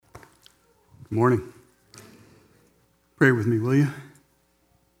Good morning. Pray with me, will you?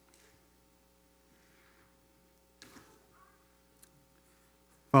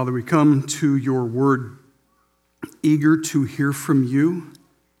 Father, we come to your word eager to hear from you,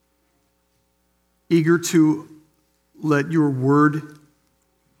 eager to let your word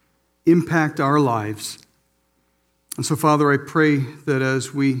impact our lives. And so, Father, I pray that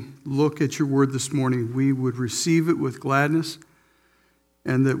as we look at your word this morning, we would receive it with gladness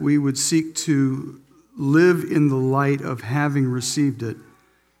and that we would seek to live in the light of having received it,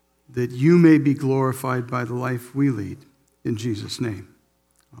 that you may be glorified by the life we lead. In Jesus' name,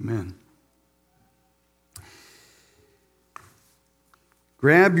 amen.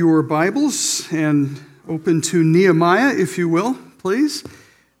 Grab your Bibles and open to Nehemiah, if you will, please.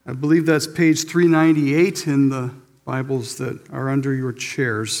 I believe that's page 398 in the Bibles that are under your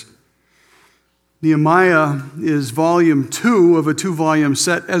chairs. Nehemiah is volume 2 of a 2-volume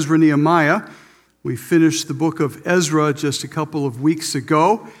set, Ezra Nehemiah. We finished the book of Ezra just a couple of weeks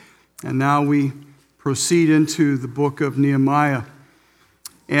ago, and now we proceed into the book of Nehemiah.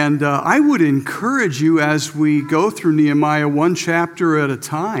 And I would encourage you as we go through Nehemiah one chapter at a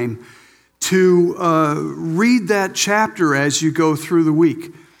time to read that chapter as you go through the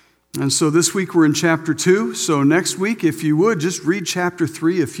week. And so this week we're in chapter 2. So next week, if you would, just read chapter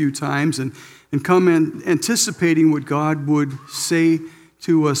 3 a few times and come in anticipating what God would say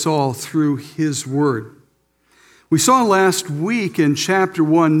to us all through his word. We saw last week in chapter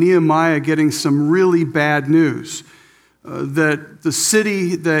 1 Nehemiah getting some really bad news. That the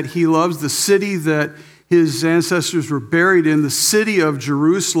city that he loves, the city that his ancestors were buried in, the city of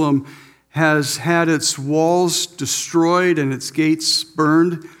Jerusalem has had its walls destroyed and its gates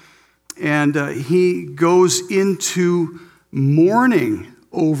burned. And he goes into mourning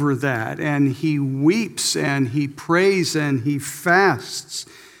over that, and he weeps and he prays and he fasts.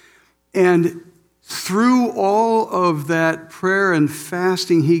 And through all of that prayer and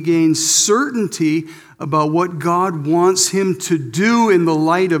fasting, he gains certainty about what God wants him to do in the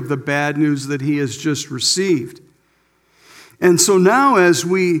light of the bad news that he has just received. And so now as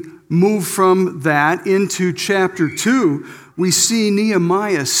we move from that into chapter 2, we see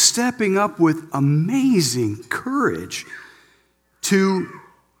Nehemiah stepping up with amazing courage to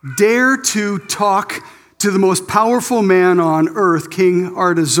dare to talk to the most powerful man on earth, King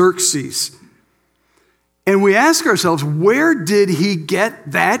Artaxerxes. And we ask ourselves, where did he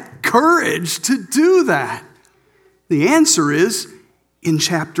get that courage to do that? The answer is in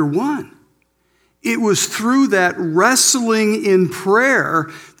chapter 1. It was through that wrestling in prayer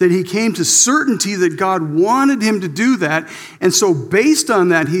that he came to certainty that God wanted him to do that. And so based on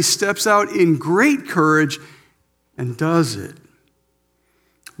that, he steps out in great courage and does it.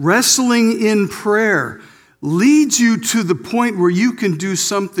 Wrestling in prayer leads you to the point where you can do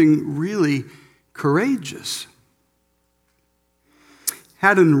something really courageous.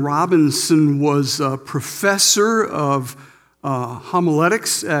 Haddon Robinson was a professor of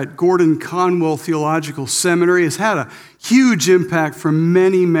homiletics at Gordon Conwell Theological Seminary. Has had a huge impact for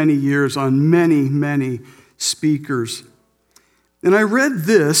many, many years on many, many speakers. And I read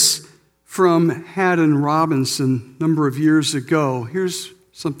this from Haddon Robinson a number of years ago. Here's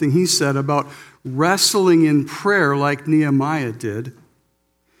something he said about wrestling in prayer like Nehemiah did.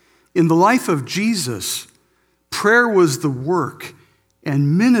 In the life of Jesus, prayer was the work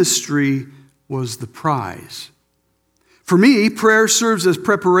and ministry was the prize. For me, prayer serves as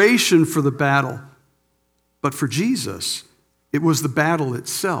preparation for the battle. But for Jesus, it was the battle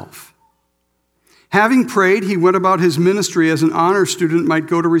itself. Having prayed, he went about his ministry as an honor student might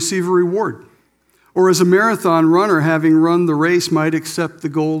go to receive a reward, or as a marathon runner, having run the race, might accept the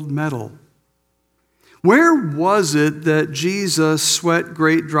gold medal. Where was it that Jesus sweat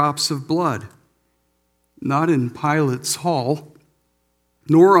great drops of blood? Not in Pilate's hall,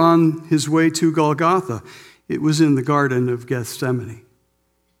 nor on his way to Golgotha. It was in the Garden of Gethsemane.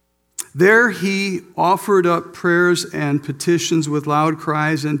 There he offered up prayers and petitions with loud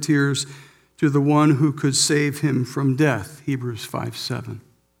cries and tears to the one who could save him from death, Hebrews 5:7.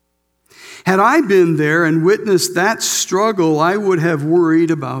 Had I been there and witnessed that struggle, I would have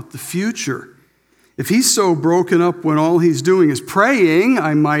worried about the future. If he's so broken up when all he's doing is praying,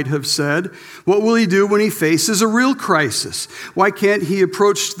 I might have said, what will he do when he faces a real crisis? Why can't he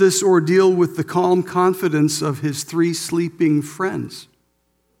approach this ordeal with the calm confidence of his 3 sleeping friends?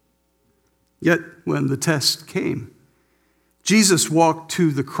 Yet when the test came, Jesus walked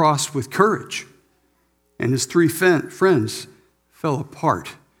to the cross with courage, and his 3 friends fell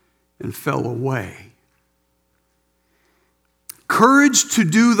apart and fell away. Courage to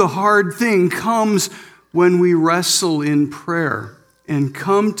do the hard thing comes when we wrestle in prayer and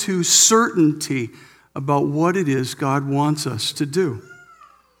come to certainty about what it is God wants us to do.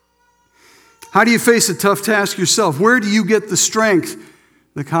 How do you face a tough task yourself? Where do you get the strength,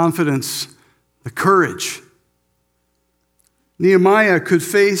 the confidence, the courage? Nehemiah could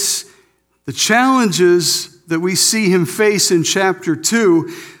face the challenges that we see him face in chapter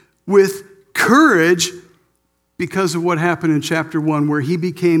 2 with courage because of what happened in chapter 1, where he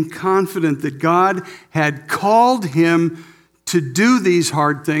became confident that God had called him to do these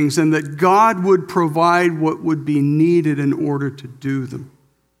hard things and that God would provide what would be needed in order to do them.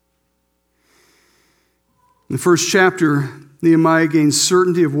 In the first chapter, Nehemiah gains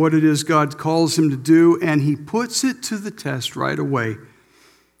certainty of what it is God calls him to do, and he puts it to the test right away.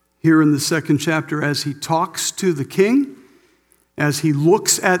 Here in the second chapter, as he talks to the king, as he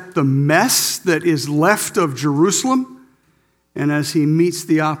looks at the mess that is left of Jerusalem, and as he meets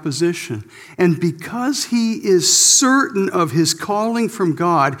the opposition. And because he is certain of his calling from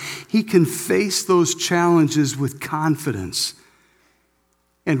God, he can face those challenges with confidence.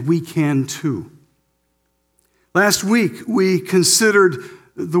 And we can too. Last week, we considered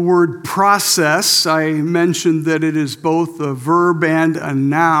the word process. I mentioned that it is both a verb and a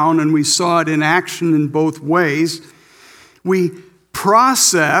noun, and we saw it in action in both ways. We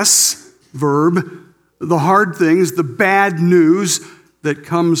process, verb, the hard things, the bad news that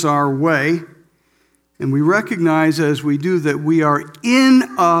comes our way. And we recognize as we do that we are in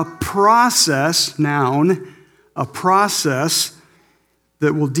a process, noun, a process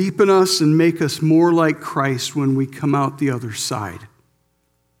that will deepen us and make us more like Christ when we come out the other side.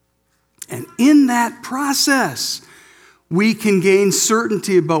 And in that process, we can gain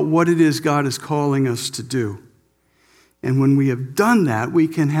certainty about what it is God is calling us to do. And when we have done that, we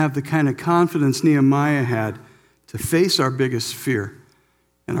can have the kind of confidence Nehemiah had to face our biggest fear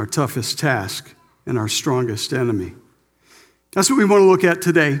and our toughest task and our strongest enemy. That's what we want to look at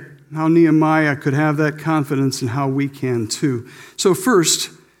today. How Nehemiah could have that confidence and how we can too. So first,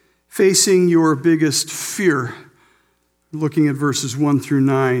 facing your biggest fear. Looking at verses 1 through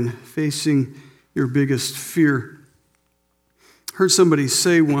 9, facing your biggest fear. I heard somebody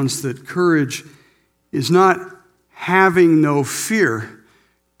say once that courage is not having no fear.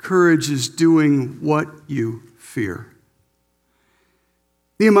 Courage is doing what you fear.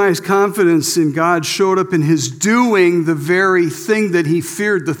 Nehemiah's confidence in God showed up in his doing the very thing that he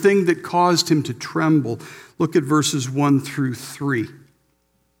feared, the thing that caused him to tremble. Look at verses 1 through 3.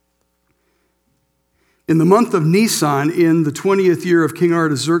 In the month of Nisan, in the 20th year of King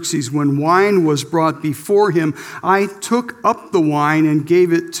Artaxerxes, when wine was brought before him, I took up the wine and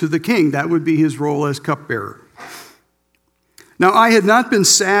gave it to the king. That would be his role as cupbearer. Now I had not been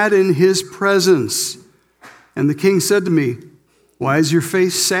sad in his presence. And the king said to me, "Why is your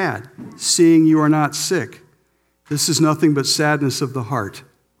face sad, seeing you are not sick? This is nothing but sadness of the heart."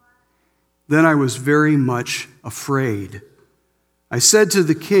 Then I was very much afraid. I said to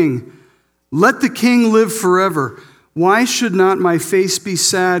the king, "Let the king live forever. Why should not my face be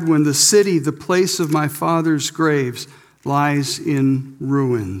sad when the city, the place of my father's graves, lies in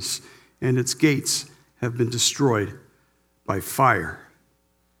ruins, and its gates have been destroyed by fire?"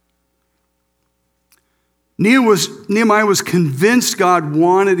 Nehemiah was convinced God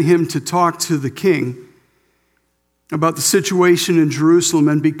wanted him to talk to the king about the situation in Jerusalem.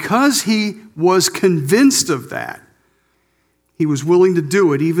 And because he was convinced of that, he was willing to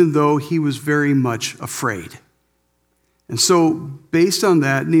do it, even though he was very much afraid. And so, based on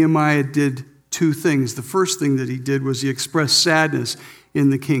that, Nehemiah did two things. The first thing that he did was he expressed sadness in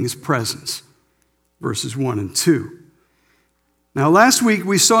the king's presence, verses 1 and 2. Now, last week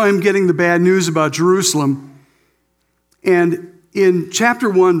we saw him getting the bad news about Jerusalem. And in chapter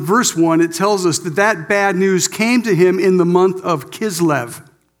 1, verse 1, it tells us that that bad news came to him in the month of Kislev.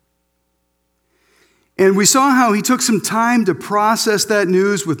 And we saw how he took some time to process that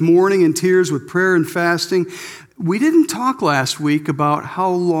news with mourning and tears, with prayer and fasting. We didn't talk last week about how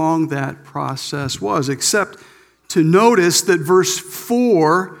long that process was, except to notice that verse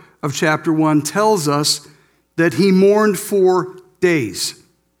 4 of chapter 1 tells us that he mourned for days,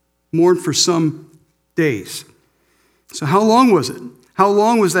 mourned for some days. So how long was it? How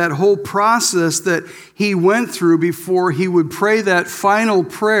long was that whole process that he went through before he would pray that final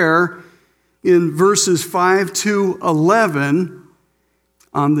prayer in verses 5 to 11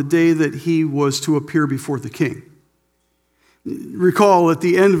 on the day that he was to appear before the king? Recall at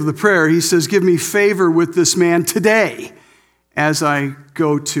the end of the prayer, he says, "Give me favor with this man today as I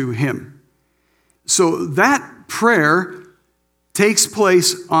go to him." So that prayer takes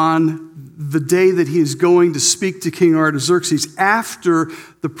place on the day that he is going to speak to King Artaxerxes after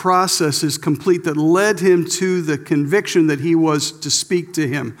the process is complete that led him to the conviction that he was to speak to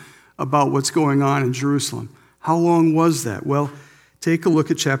him about what's going on in Jerusalem. How long was that? Well, take a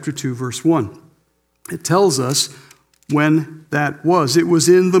look at chapter 2, verse 1. It tells us when that was. It was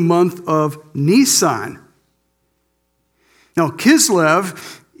in the month of Nisan. Now,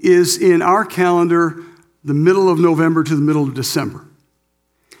 Kislev is in our calendar the middle of November to the middle of December.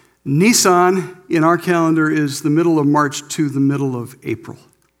 Nisan in our calendar is the middle of March to the middle of April.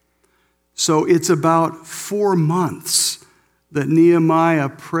 So it's about 4 months that Nehemiah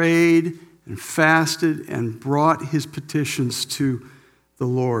prayed and fasted and brought his petitions to the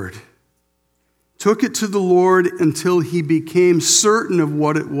Lord. Took it to the Lord until he became certain of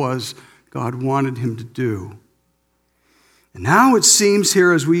what it was God wanted him to do. And now it seems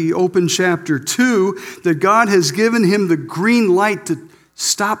here as we open chapter 2 that God has given him the green light to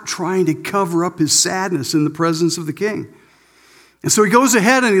stop trying to cover up his sadness in the presence of the king. And so he goes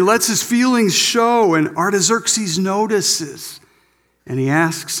ahead and he lets his feelings show, and Artaxerxes notices. And he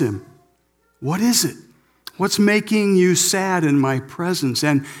asks him, "What is it? What's making you sad in my presence?"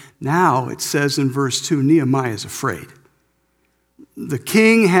 And now it says in verse 2, Nehemiah is afraid. The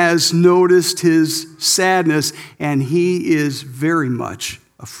king has noticed his sadness, and he is very much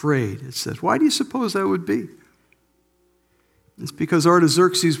afraid. It says, why do you suppose that would be? It's because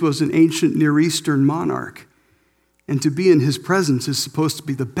Artaxerxes was an ancient Near Eastern monarch, and to be in his presence is supposed to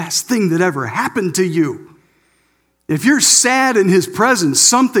be the best thing that ever happened to you. If you're sad in his presence,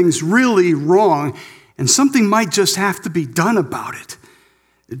 something's really wrong, and something might just have to be done about it.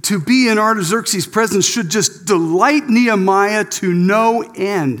 To be in Artaxerxes' presence should just delight Nehemiah to no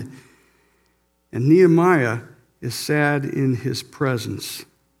end. And Nehemiah is sad in his presence.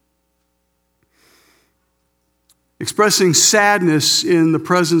 Expressing sadness in the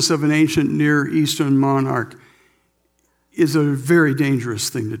presence of an ancient Near Eastern monarch is a very dangerous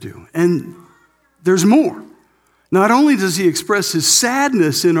thing to do. And there's more. Not only does he express his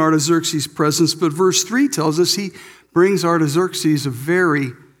sadness in Artaxerxes' presence, but verse 3 tells us he brings Artaxerxes a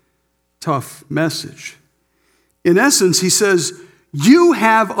very tough message. In essence, he says, "You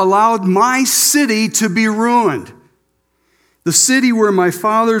have allowed my city to be ruined, the city where my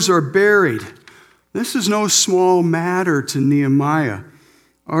fathers are buried." This is no small matter to Nehemiah.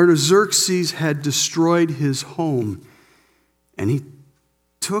 Artaxerxes had destroyed his home, and he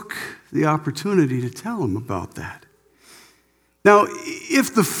took the opportunity to tell him about that. Now,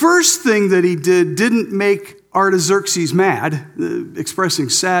 if the first thing that he did didn't make Artaxerxes mad, expressing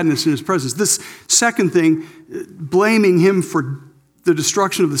sadness in his presence, this second thing, blaming him for the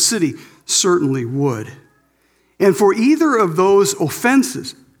destruction of the city, certainly would. And for either of those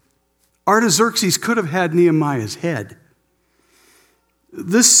offenses, Artaxerxes could have had Nehemiah's head.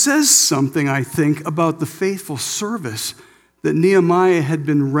 This says something, I think, about the faithful service that Nehemiah had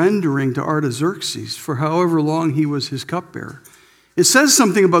been rendering to Artaxerxes for however long he was his cupbearer. It says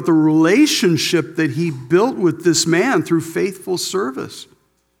something about the relationship that he built with this man through faithful service.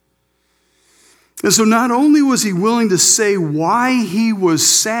 And so not only was he willing to say why he was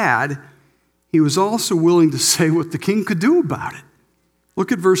sad, he was also willing to say what the king could do about it.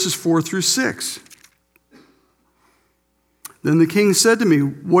 Look at verses 4 through 6. Then the king said to me,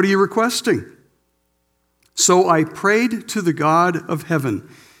 "What are you requesting?" So I prayed to the God of heaven,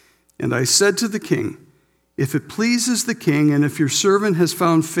 and I said to the king, "If it pleases the king, and if your servant has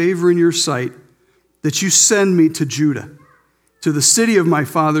found favor in your sight, that you send me to Judah, to the city of my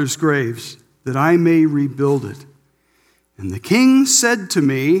father's graves, that I may rebuild it." And the king said to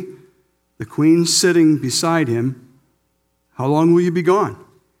me, the queen sitting beside him, "How long will you be gone?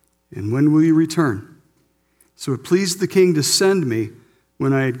 And when will you return?" So it pleased the king to send me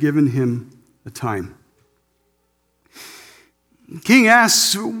when I had given him a time. The king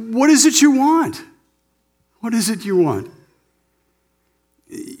asks, "What is it you want? What is it you want?"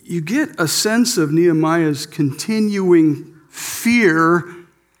 You get a sense of Nehemiah's continuing fear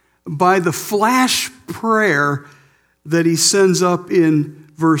by the flash prayer that he sends up in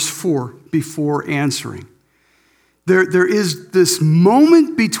verse 4 before answering. There is this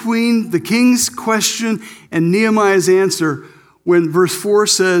moment between the king's question and Nehemiah's answer when verse 4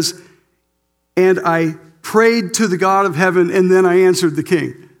 says, "And I prayed to the God of heaven, and then I answered the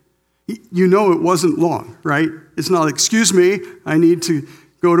king." You know it wasn't long, right? It's not, "Excuse me, I need to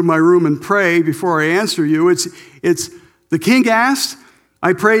go to my room and pray before I answer you." It's the king asked,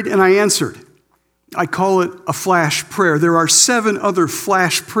 I prayed, and I answered. I call it a flash prayer. There are 7 other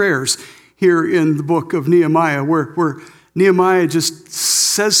flash prayers here in the book of Nehemiah where Nehemiah just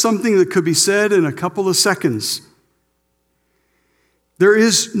says something that could be said in a couple of seconds. There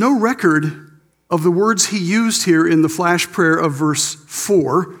is no record of the words he used here in the flash prayer of verse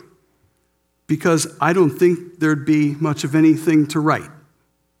 4, because I don't think there'd be much of anything to write.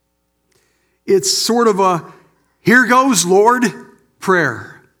 It's sort of a, "Here goes, Lord,"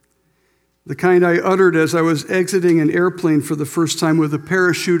 prayer. The kind I uttered as I was exiting an airplane for the first time with a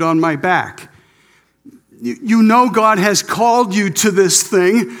parachute on my back. You know God has called you to this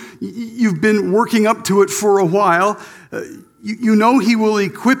thing. You've been working up to it for a while. You know he will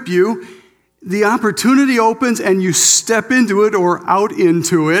equip you. The opportunity opens and you step into it or out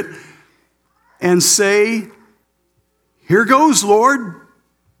into it and say, "Here goes, Lord.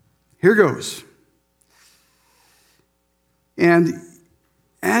 Here goes." And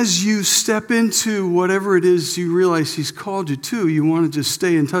as you step into whatever it is you realize he's called you to, you want to just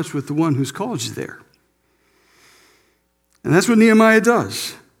stay in touch with the one who's called you there. And that's what Nehemiah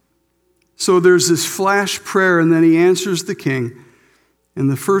does. So there's this flash prayer, and then he answers the king. And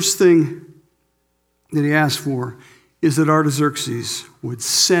the first thing that he asked for is that Artaxerxes would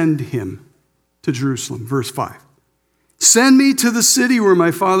send him to Jerusalem. Verse 5. "Send me to the city where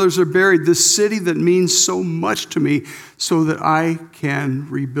my fathers are buried, this city that means so much to me, so that I can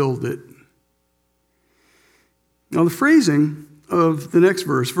rebuild it." Now, the phrasing of the next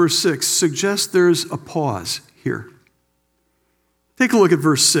verse, verse 6, suggests there's a pause here. Take a look at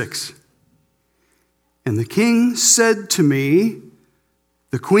verse 6. "And the king said to me,"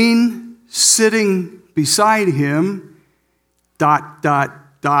 the queen sitting beside him, ...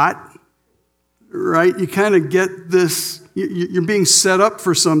 Right? You kind of get this, you're being set up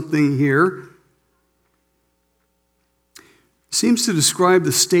for something here. It seems to describe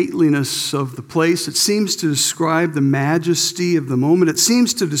the stateliness of the place. It seems to describe the majesty of the moment. It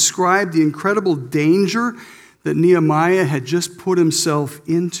seems to describe the incredible danger that Nehemiah had just put himself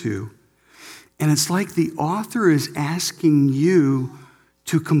into. And it's like the author is asking you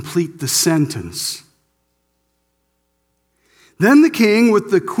to complete the sentence. "Then the king, with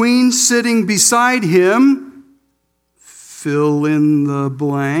the queen sitting beside him," fill in the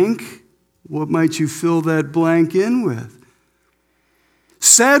blank. What might you fill that blank in with?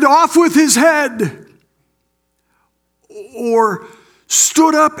 "Said, 'Off with his head,' or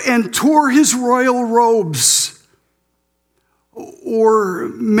stood up and tore his royal robes, or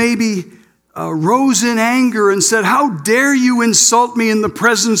maybe rose in anger and said, 'How dare you insult me in the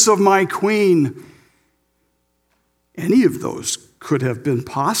presence of my queen?'" Any of those could have been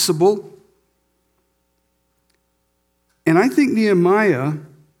possible. And I think Nehemiah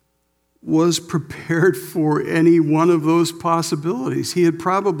was prepared for any one of those possibilities. He had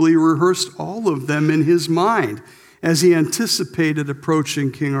probably rehearsed all of them in his mind as he anticipated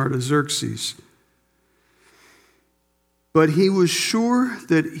approaching King Artaxerxes. But he was sure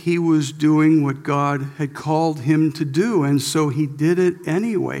that he was doing what God had called him to do, and so he did it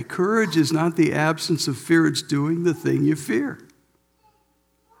anyway. Courage is not the absence of fear, it's doing the thing you fear.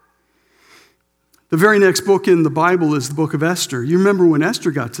 The very next book in the Bible is the book of Esther. You remember when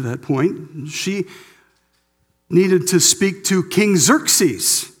Esther got to that point, she needed to speak to King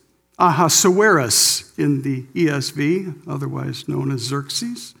Xerxes, Ahasuerus in the ESV, otherwise known as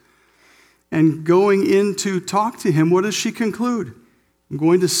Xerxes. And going in to talk to him, what does she conclude? "I'm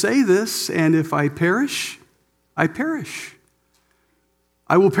going to say this, and if I perish, I perish.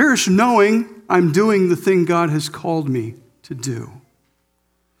 I will perish knowing I'm doing the thing God has called me to do."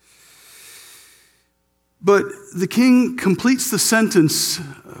 But the king completes the sentence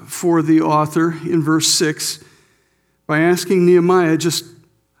for the author in verse 6 by asking Nehemiah, just,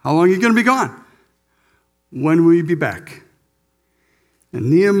 "How long are you going to be gone? When will you be back?" And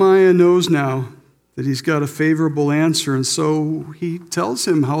Nehemiah knows now that he's got a favorable answer, and so he tells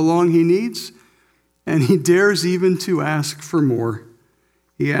him how long he needs, and he dares even to ask for more.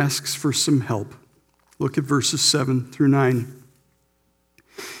 He asks for some help. Look at verses 7 through 9.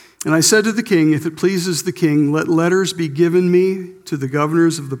 "And I said to the king, 'If it pleases the king, let letters be given me to the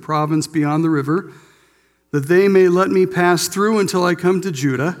governors of the province beyond the river, that they may let me pass through until I come to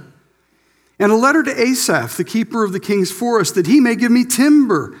Judah. And a letter to Asaph, the keeper of the king's forest, that he may give me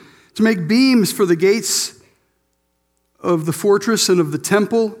timber to make beams for the gates of the fortress and of the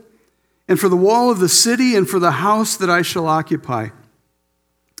temple, and for the wall of the city, and for the house that I shall occupy.'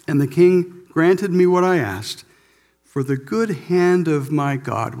 And the king granted me what I asked, for the good hand of my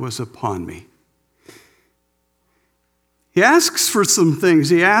God was upon me." He asks for some things.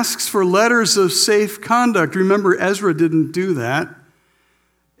 He asks for letters of safe conduct. Remember, Ezra didn't do that.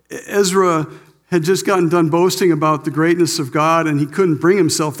 Ezra had just gotten done boasting about the greatness of God, and he couldn't bring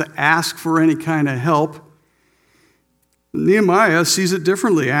himself to ask for any kind of help. Nehemiah sees it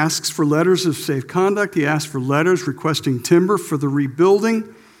differently, asks for letters of safe conduct. He asks for letters requesting timber for the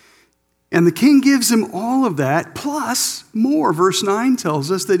rebuilding. And the king gives him all of that, plus more. Verse 9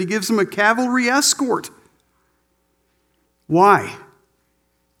 tells us that he gives him a cavalry escort. Why?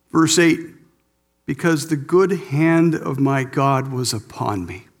 Verse 8, because the good hand of my God was upon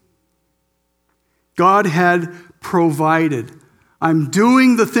me. God had provided. I'm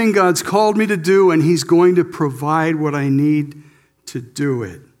doing the thing God's called me to do, and he's going to provide what I need to do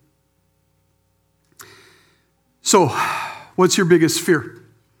it. So, what's your biggest fear?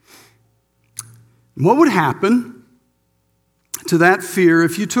 What would happen to that fear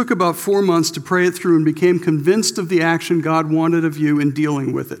if you took about 4 months to pray it through and became convinced of the action God wanted of you in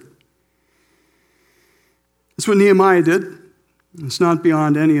dealing with it? That's what Nehemiah did. It's not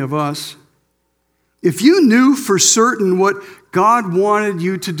beyond any of us. If you knew for certain what God wanted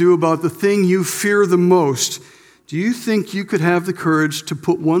you to do about the thing you fear the most, do you think you could have the courage to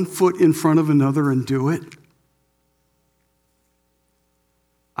put one foot in front of another and do it?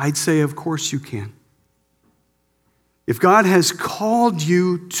 I'd say, of course you can. If God has called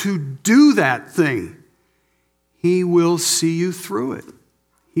you to do that thing, he will see you through it.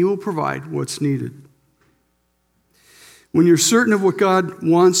 He will provide what's needed. When you're certain of what God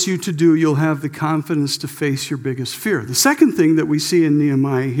wants you to do, you'll have the confidence to face your biggest fear. The second thing that we see in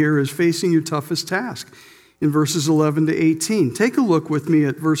Nehemiah here is facing your toughest task in verses 11 to 18. Take a look with me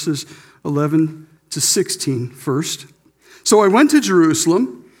at verses 11 to 16 first. So I went to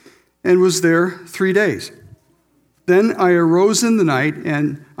Jerusalem and was there 3 days. Then I arose in the night,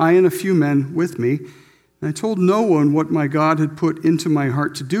 and I and a few men with me, and I told no one what my God had put into my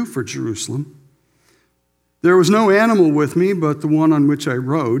heart to do for Jerusalem. There was no animal with me but the one on which I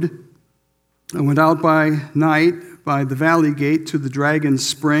rode. I went out by night by the valley gate to the dragon's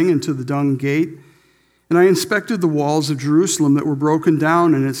spring and to the dung gate, and I inspected the walls of Jerusalem that were broken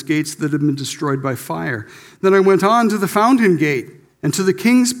down and its gates that had been destroyed by fire. Then I went on to the fountain gate and to the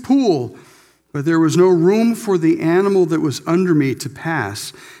king's pool, but there was no room for the animal that was under me to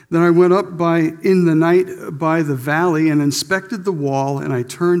pass. Then I went up in the night by the valley and inspected the wall, and I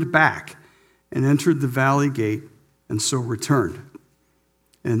turned back and entered the valley gate, and so returned.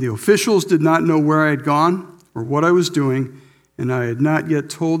 And the officials did not know where I had gone or what I was doing, and I had not yet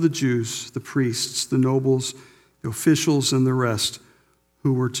told the Jews, the priests, the nobles, the officials, and the rest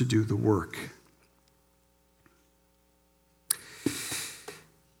who were to do the work.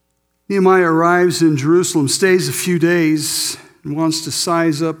 Nehemiah arrives in Jerusalem, stays a few days, and wants to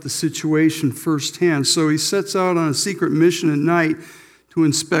size up the situation firsthand. So he sets out on a secret mission at night to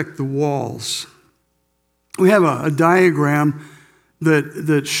inspect the walls. We have a diagram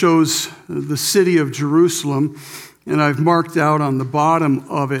that shows the city of Jerusalem, and I've marked out on the bottom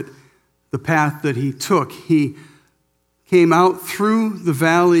of it the path that he took. He came out through the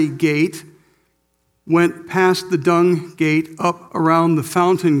valley gate, went past the dung gate, up around the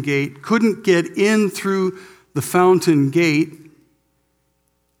fountain gate, couldn't get in through the fountain gate.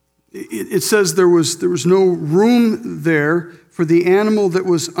 It says there was no room there for the animal that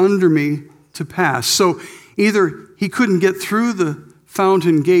was under me to pass. So either he couldn't get through the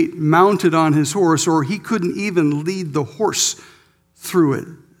fountain gate mounted on his horse, or he couldn't even lead the horse through it.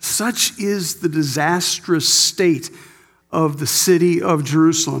 Such is the disastrous state of the city of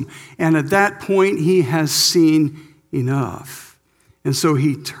Jerusalem. And at that point, he has seen enough. And so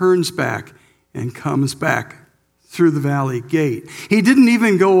he turns back and comes back through the valley gate. He didn't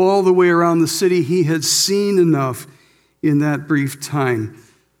even go all the way around the city. He had seen enough in that brief time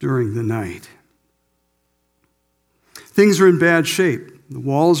during the night. Things are in bad shape. The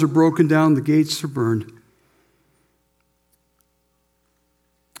walls are broken down. The gates are burned.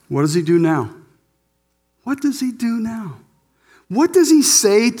 What does he do now? What does he do now? What does he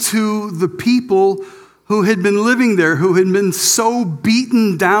say to the people who had been living there, who had been so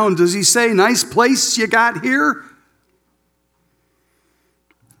beaten down? Does he say, "Nice place you got here"?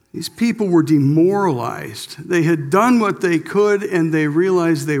 These people were demoralized. They had done what they could, and they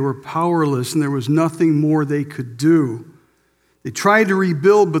realized they were powerless, and there was nothing more they could do. They tried to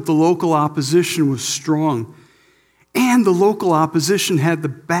rebuild, but the local opposition was strong. And the local opposition had the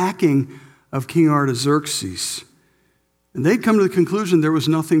backing of King Artaxerxes. And they'd come to the conclusion there was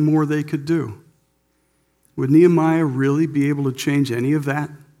nothing more they could do. Would Nehemiah really be able to change any of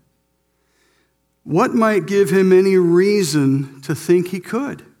that? What might give him any reason to think he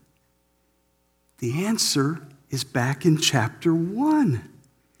could? The answer is back in chapter 1.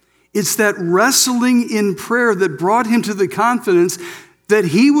 It's that wrestling in prayer that brought him to the confidence that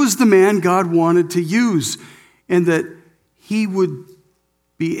he was the man God wanted to use and that he would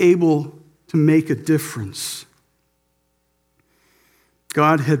be able to make a difference.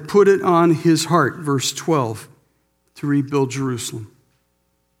 God had put it on his heart, verse 12, to rebuild Jerusalem.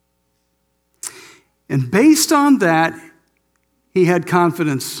 And based on that, he had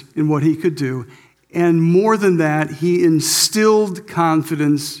confidence in what he could do. And more than that, he instilled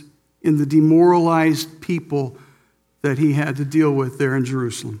confidence in the demoralized people that he had to deal with there in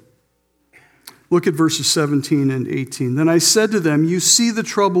Jerusalem. Look at verses 17 and 18. Then I said to them, you see the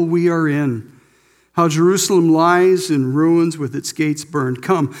trouble we are in, how Jerusalem lies in ruins with its gates burned.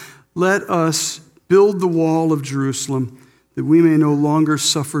 Come, let us build the wall of Jerusalem that we may no longer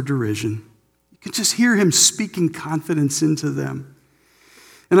suffer derision. You can just hear him speaking confidence into them.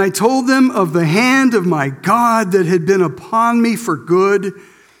 And I told them of the hand of my God that had been upon me for good,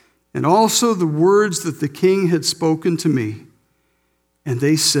 and also the words that the king had spoken to me. And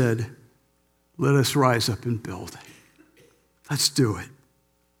they said, let us rise up and build. Let's do it.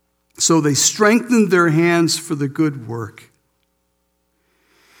 So they strengthened their hands for the good work.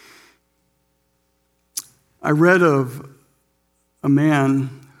 I read of a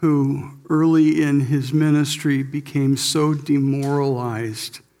man who early in his ministry became so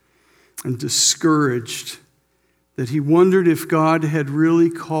demoralized and discouraged that he wondered if God had really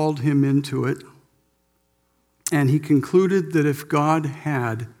called him into it. And he concluded that if God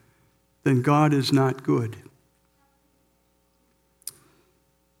had, then God is not good.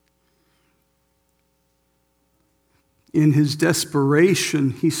 In his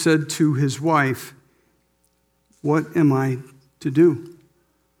desperation, he said to his wife, what am I to do?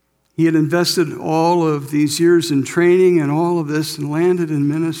 He had invested all of these years in training and all of this and landed in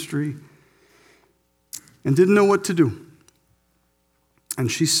ministry and didn't know what to do. And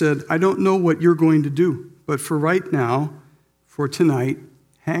she said, I don't know what you're going to do, but for right now, for tonight,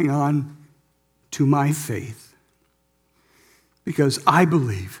 hang on to my faith. Because I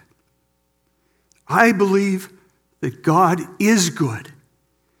believe that God is good.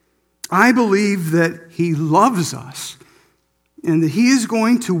 I believe that he loves us and that he is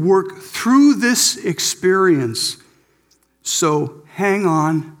going to work through this experience. So hang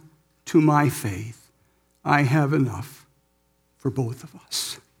on to my faith. I have enough for both of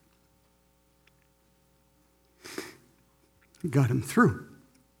us. Got him through.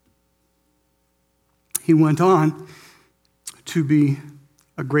 He went on to be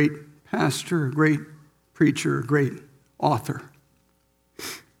a great pastor, a great preacher, a great author.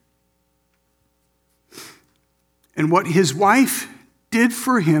 And what his wife did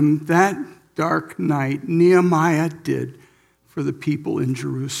for him that dark night, Nehemiah did for the people in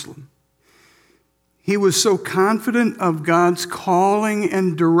Jerusalem. He was so confident of God's calling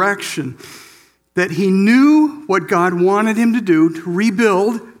and direction that he knew what God wanted him to do, to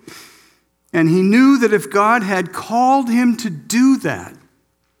rebuild, and he knew that if God had called him to do that,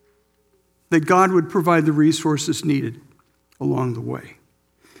 that God would provide the resources needed along the way.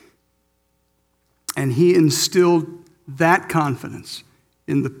 And he instilled that confidence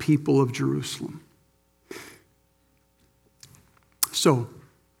in the people of Jerusalem. So,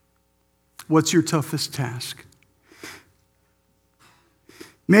 what's your toughest task?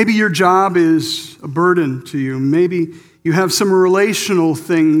 Maybe your job is a burden to you. Maybe you have some relational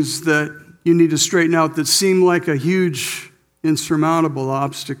things that you need to straighten out that seem like a huge, insurmountable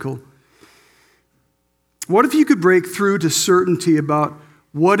obstacle. What if you could break through to certainty about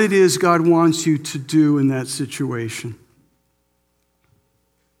what it is God wants you to do in that situation?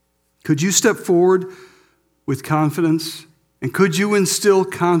 Could you step forward with confidence? And could you instill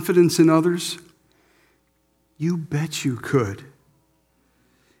confidence in others? You bet you could.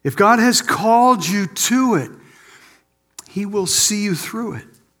 If God has called you to it, he will see you through it.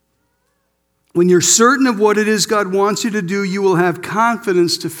 When you're certain of what it is God wants you to do, you will have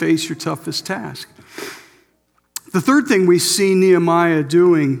confidence to face your toughest task. The third thing we see Nehemiah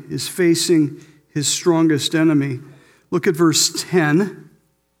doing is facing his strongest enemy. Look at verse 10.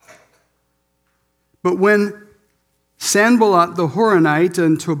 But when Sanballat the Horonite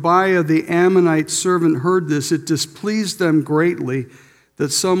and Tobiah the Ammonite servant heard this, it displeased them greatly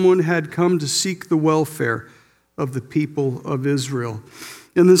that someone had come to seek the welfare of the people of Israel.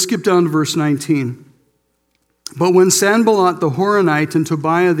 And then skip down to verse 19. But when Sanballat the Horonite and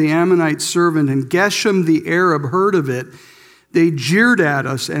Tobiah the Ammonite servant and Geshem the Arab heard of it, they jeered at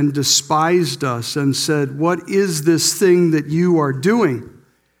us and despised us and said, what is this thing that you are doing?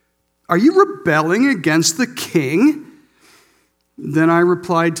 Are you rebelling against the king? Then I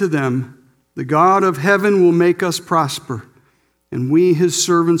replied to them, the God of heaven will make us prosper, and we, his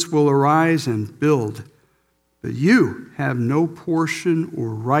servants, will arise and build. But you have no portion or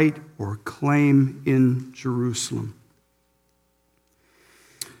right or claim in Jerusalem.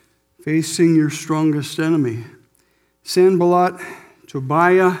 Facing your strongest enemy. Sanballat,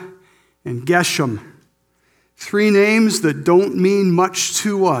 Tobiah, and Geshem. Three names that don't mean much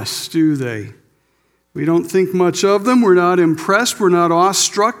to us, do they? We don't think much of them. We're not impressed. We're not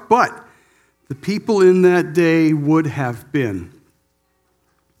awestruck. But the people in that day would have been.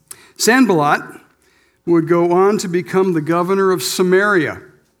 Sanballat would go on to become the governor of Samaria.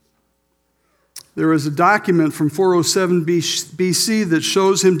 There is a document from 407 BC that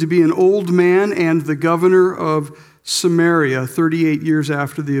shows him to be an old man and the governor of Samaria 38 years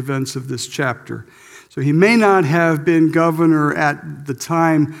after the events of this chapter. So he may not have been governor at the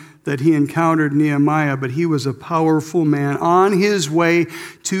time that he encountered Nehemiah, but he was a powerful man on his way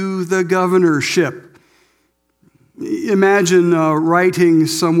to the governorship. Imagine writing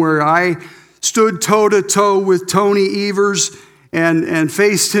somewhere, I stood toe-to-toe with Tony Evers and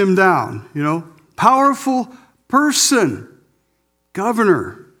faced him down, Powerful person,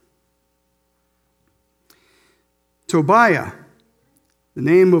 governor. Tobiah, the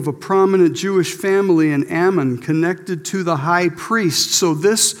name of a prominent Jewish family in Ammon connected to the high priest. So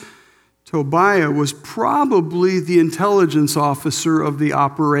this Tobiah was probably the intelligence officer of the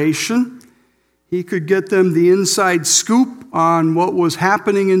operation. He could get them the inside scoop on what was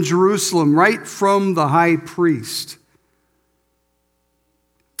happening in Jerusalem right from the high priest.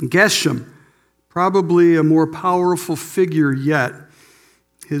 Geshem, probably a more powerful figure yet.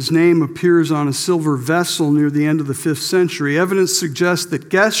 His name appears on a silver vessel near the end of the 5th century. Evidence suggests that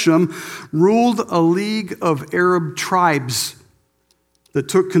Geshem ruled a league of Arab tribes that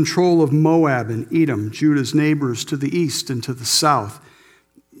took control of Moab and Edom, Judah's neighbors to the east and to the south.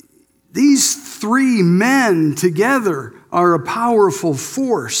 These three men together are a powerful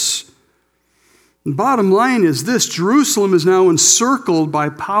force. The bottom line is this: Jerusalem is now encircled by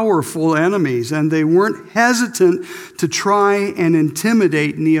powerful enemies, and they weren't hesitant to try and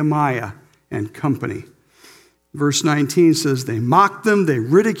intimidate Nehemiah and company. Verse 19 says, they mocked them, they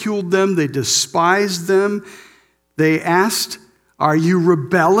ridiculed them, they despised them. They asked, are you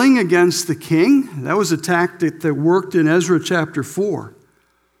rebelling against the king? That was a tactic that worked in Ezra chapter 4.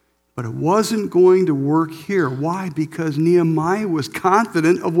 But it wasn't going to work here. Why? Because Nehemiah was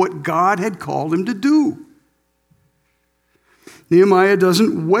confident of what God had called him to do. Nehemiah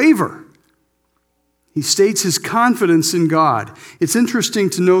doesn't waver. He states his confidence in God. It's interesting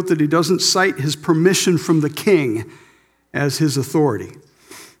to note that he doesn't cite his permission from the king as his authority,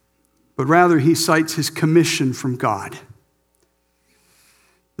 but rather he cites his commission from God.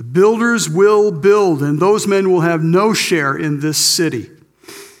 The builders will build, and those men will have no share in this city.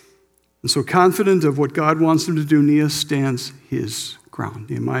 And so confident of what God wants him to do, Nehemiah stands his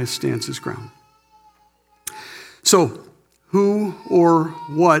ground. So, who or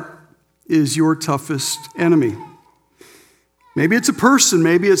what is your toughest enemy? Maybe it's a person.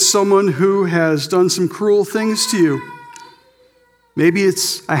 Maybe it's someone who has done some cruel things to you. Maybe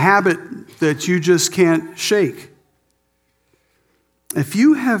it's a habit that you just can't shake. If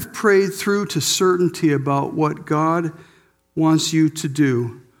you have prayed through to certainty about what God wants you to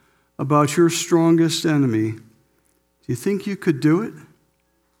do about your strongest enemy, do you think you could do it?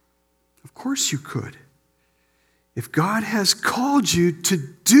 Of course you could. If God has called you to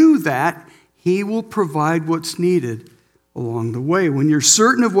do that, He will provide what's needed along the way. When you're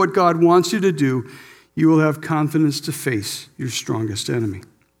certain of what God wants you to do, you will have confidence to face your strongest enemy.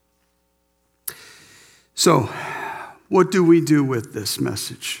 So, what do we do with this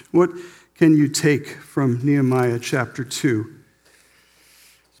message? What can you take from Nehemiah chapter 2?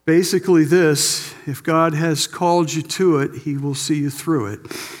 It's basically this: if God has called you to it, He will see you through it.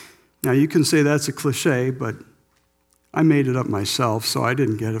 Now, you can say that's a cliche, but I made it up myself, so I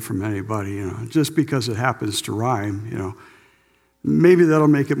didn't get it from anybody. Just because it happens to rhyme, maybe that'll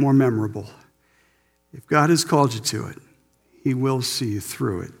make it more memorable. If God has called you to it, He will see you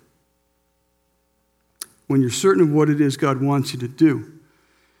through it. When you're certain of what it is God wants you to do,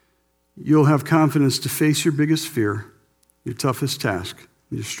 you'll have confidence to face your biggest fear, your toughest task,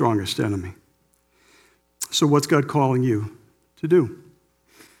 your strongest enemy. So what's God calling you to do?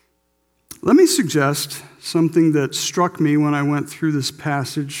 Let me suggest something that struck me when I went through this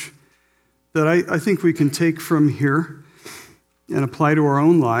passage that I think we can take from here and apply to our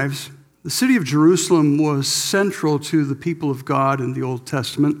own lives. The city of Jerusalem was central to the people of God in the Old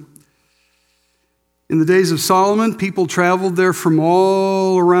Testament. In the days of Solomon, people traveled there from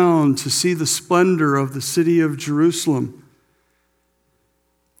all around to see the splendor of the city of Jerusalem.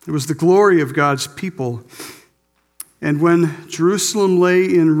 It was the glory of God's people. And when Jerusalem lay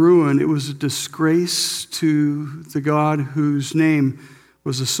in ruin, it was a disgrace to the God whose name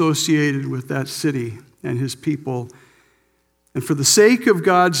was associated with that city and His people. And for the sake of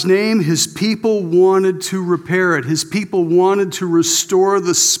God's name, his people wanted to repair it. His people wanted to restore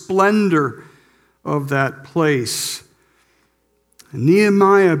the splendor of that place. And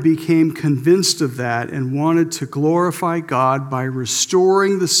Nehemiah became convinced of that and wanted to glorify God by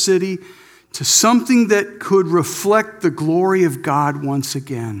restoring the city to something that could reflect the glory of God once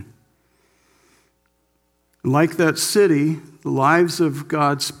again. Like that city, the lives of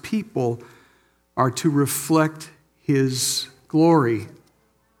God's people are to reflect his glory.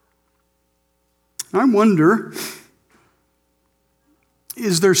 I wonder,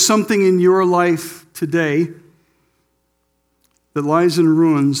 is there something in your life today that lies in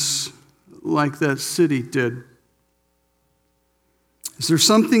ruins like that city did? Is there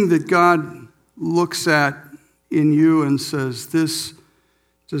something that God looks at in you and says, this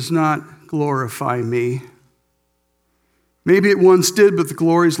does not glorify me? Maybe it once did, but the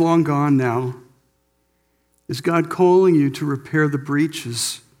glory's long gone now. Is God calling you to repair the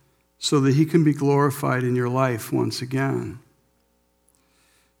breaches so that he can be glorified in your life once again?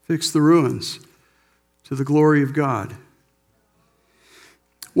 Fix the ruins to the glory of God.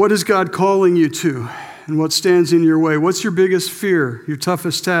 What is God calling you to? And what stands in your way? What's your biggest fear, your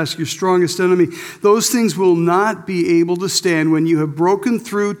toughest task, your strongest enemy? Those things will not be able to stand when you have broken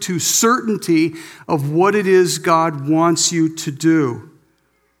through to certainty of what it is God wants you to do.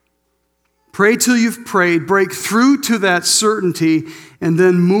 Pray till you've prayed, break through to that certainty, and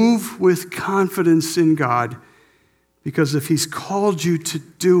then move with confidence in God. Because if he's called you to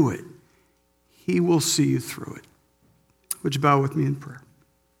do it, he will see you through it. Would you bow with me in prayer?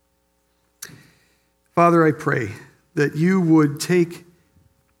 Father, I pray that you would take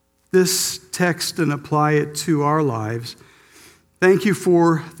this text and apply it to our lives. Thank you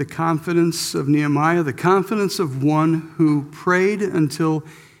for the confidence of Nehemiah, the confidence of one who prayed until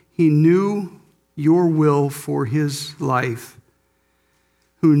he knew your will for his life,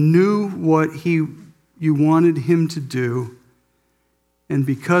 who knew what you wanted him to do, and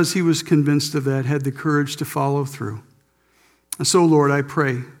because he was convinced of that, had the courage to follow through. And so, Lord, I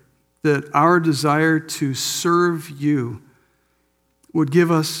pray that our desire to serve you would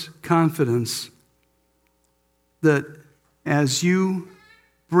give us confidence that as you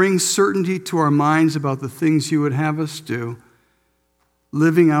bring certainty to our minds about the things you would have us do,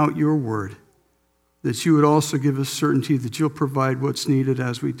 living out your word, that you would also give us certainty that you'll provide what's needed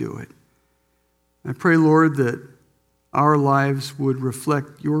as we do it. I pray, Lord, that our lives would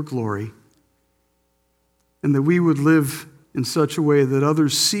reflect your glory and that we would live in such a way that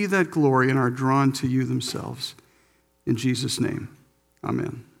others see that glory and are drawn to you themselves. In Jesus' name,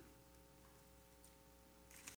 amen.